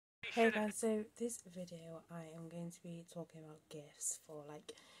Hey guys, so this video I am going to be talking about gifts for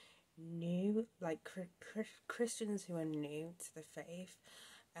like new, like Christians who are new to the faith.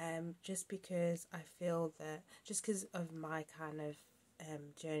 Just because I feel that, just because of my kind of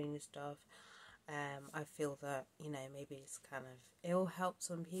journey and stuff, I feel that, maybe it's kind of, it'll help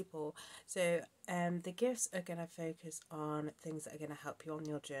some people. So the gifts are going to focus on things that are going to help you on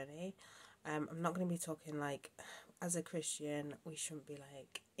your journey. I'm not going to be talking like, as a Christian, we shouldn't be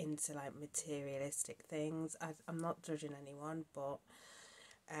like into like materialistic things. I'm not judging anyone, but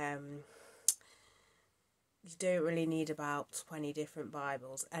you don't really need about 20 different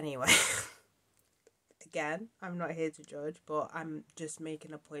Bibles anyway. Again, I'm not here to judge, but I'm just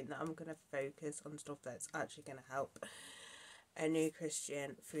making a point that I'm going to focus on stuff that's actually going to help a new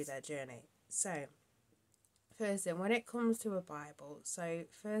Christian through their journey. So, first thing, when it comes to a Bible, so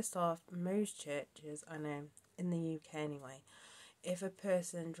first off, most churches, I know in the UK anyway, if a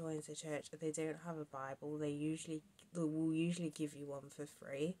person joins a church and they don't have a Bible, they will usually give you one for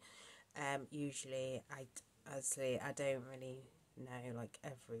free. Usually, I don't really know like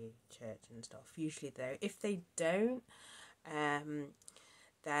every church and stuff. Usually though, if they don't,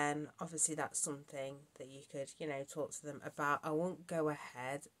 then obviously that's something that you could, talk to them about. I won't go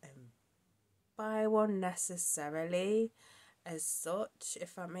ahead and buy one necessarily as such,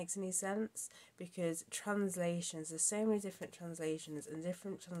 if that makes any sense, because there's so many different translations, and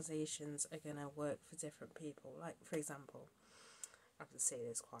different translations are going to work for different people. Like, for example, I have to say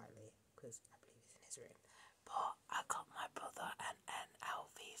this quietly because I believe he's in his room, but I got my brother an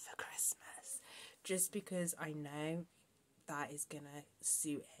NLV for Christmas, just because I know that is going to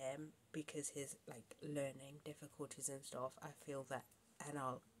suit him, because his like learning difficulties and stuff. I feel that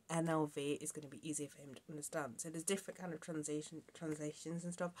NLV is going to be easier for him to understand. So there's different kind of translations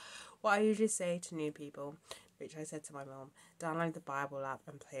and stuff. What I usually say to new people, which I said to my mum, download the Bible app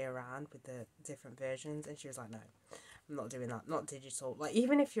and play around with the different versions. And she was like, no, I'm not doing that. Not digital. Like,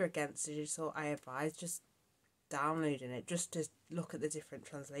 even if you're against digital, I advise just downloading it just to look at the different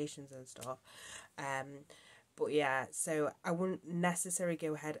translations and stuff. But yeah, so I wouldn't necessarily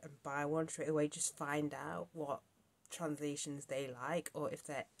go ahead and buy one straight away. Just find out what translations they like, or if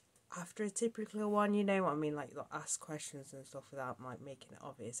they're after a typical one, you know what I mean, like they'll ask questions and stuff without like making it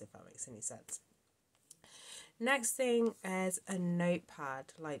obvious, if that makes any sense. Next thing is a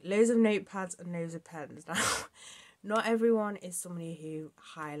notepad, like loads of notepads and loads of pens. Now, not everyone is somebody who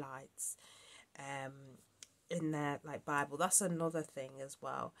highlights in their like Bible. That's another thing as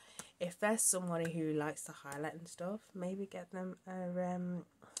well. If there's somebody who likes to highlight and stuff, maybe get them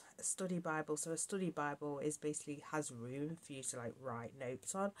a study Bible. So a study Bible is basically has room for you to like write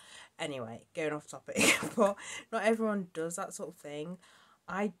notes on. Anyway, going off topic, but not everyone does that sort of thing.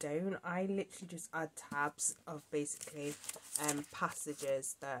 I don't. I literally just add tabs of basically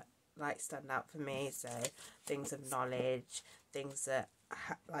passages that like stand out for me. So things of knowledge, things that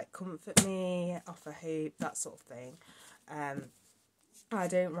like comfort me, offer hope, that sort of thing. I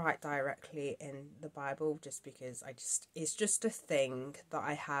don't write directly in the Bible just because it's just a thing that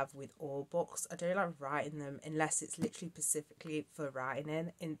I have with all books. I don't like writing them unless it's literally specifically for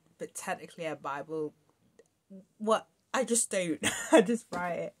writing but technically a Bible, I just don't. I just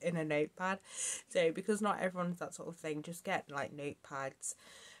write it in a notepad. So because not everyone's that sort of thing, just get like notepads,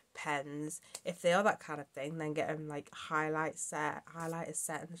 pens. If they are that kind of thing, then get them like highlighter set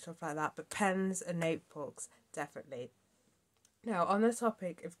and stuff like that. But pens and notebooks, definitely. Now, on the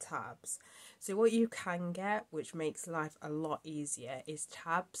topic of tabs, so what you can get, which makes life a lot easier, is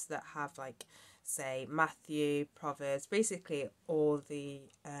tabs that have like, say, Matthew, Proverbs, basically all the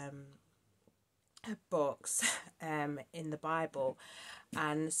books in the Bible.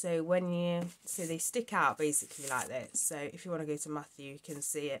 And so so they stick out basically like this. So if you want to go to Matthew, you can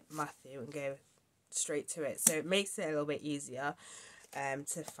see it, Matthew, and go straight to it. So it makes it a little bit easier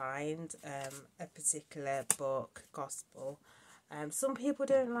to find a particular book, gospel. Some people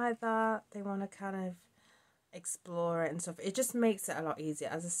don't like that. They want to kind of explore it and stuff. It just makes it a lot easier.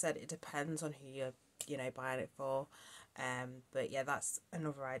 As I said, it depends on who you're, buying it for. But yeah, that's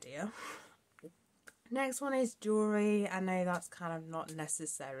another idea. Next one is jewellery. I know that's kind of not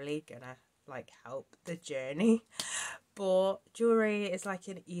necessarily gonna like help the journey, but jewellery is like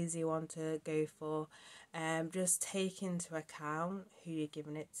an easy one to go for. Just take into account who you're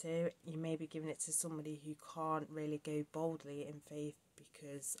giving it to. You may be giving it to somebody who can't really go boldly in faith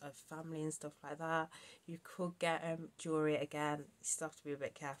because of family and stuff like that. You could get jewellery, again, you still have to be a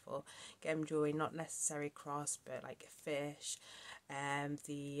bit careful. Get them jewellery, not necessarily cross, but like a fish,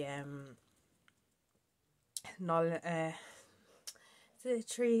 knowledge, the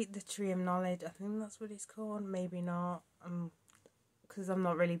tree of knowledge, I think that's what it's called. Maybe not, because I'm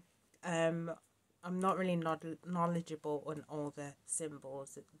not really I'm not really knowledgeable on all the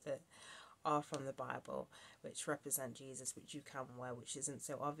symbols that are from the Bible, which represent Jesus, which you can wear, which isn't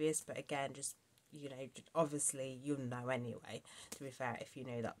so obvious. But again, just, you know, obviously you'll know anyway, to be fair, if you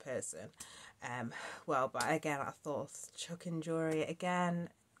know that person. Well, but again, I thought chucking jewelry, again,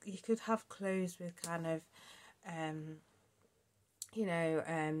 you could have clothes with kind of, you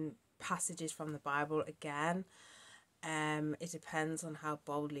know, passages from the Bible. Again, it depends on how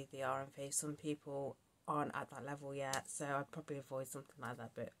boldly they are in faith. Some people aren't at that level yet, so I'd probably avoid something like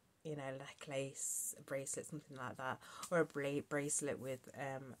that. But, you know, necklace, a bracelet, something like that, or a bracelet with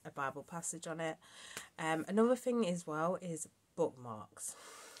a Bible passage on it. Another thing as well is bookmarks.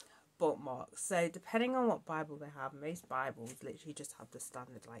 So depending on what Bible they have, most Bibles literally just have the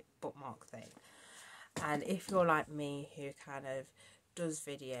standard like bookmark thing. And if you're like me, who kind of does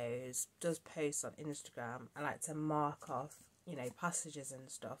videos, does posts on Instagram, I like to mark off, you know, passages and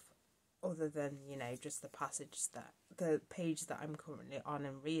stuff, other than, you know, just the page that I'm currently on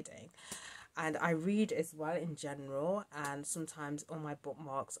and reading. And I read as well in general, and sometimes all my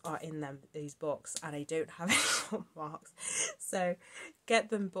bookmarks are in these books, and I don't have any bookmarks. So get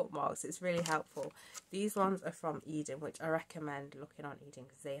them bookmarks, it's really helpful. These ones are from Eden, which I recommend looking on Eden,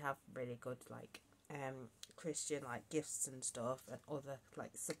 because they have really good like Christian like gifts and stuff, and other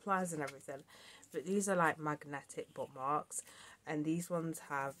like supplies and everything. But these are like magnetic bookmarks, and these ones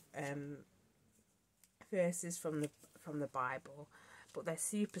have verses from the Bible, but they're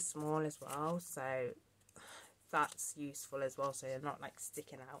super small as well, so that's useful as well, so they're not like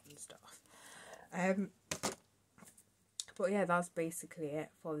sticking out and stuff. But yeah, that's basically it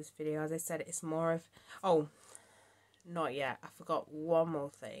for this video. As I said, it's more of, oh, not yet, I forgot one more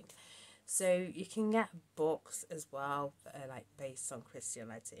thing. So you can get books as well that are like based on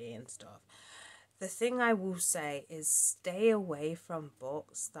Christianity and stuff. The thing I will say is stay away from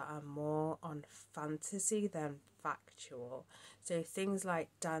books that are more on fantasy than factual. So things like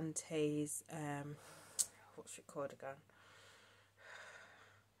Dante's, what's it called again?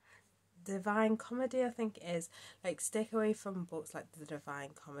 Divine Comedy, I think it is. Like, stick away from books like the Divine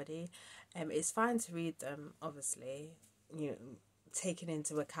Comedy. It's fine to read them, obviously, you know, taking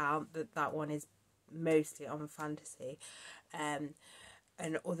into account that one is mostly on fantasy, and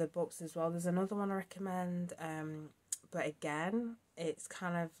other books as well. There's another one I recommend, but again, it's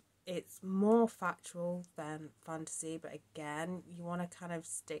more factual than fantasy, but again, you want to kind of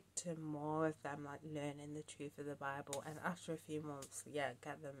stick to more of them, like learning the truth of the Bible, and after a few months, yeah,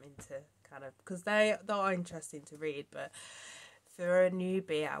 get them into kind of, because they are interesting to read, but for a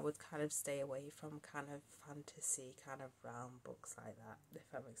newbie, I would kind of stay away from kind of fantasy kind of realm books like that, if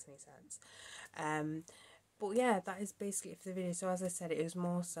that makes any sense. But yeah, that is basically it for the video. So as I said, it was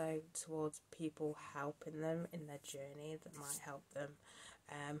more so towards people helping them in their journey that might help them,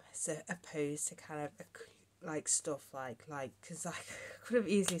 so opposed to kind of like stuff like because I could have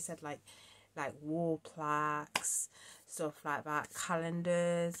easily said like wall plaques, stuff like that,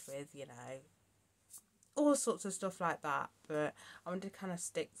 calendars with, you know, all sorts of stuff like that, but I want to kind of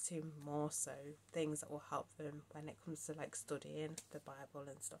stick to more so things that will help them when it comes to like studying the Bible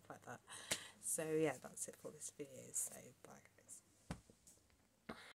and stuff like that. So yeah, that's it for this video, so bye.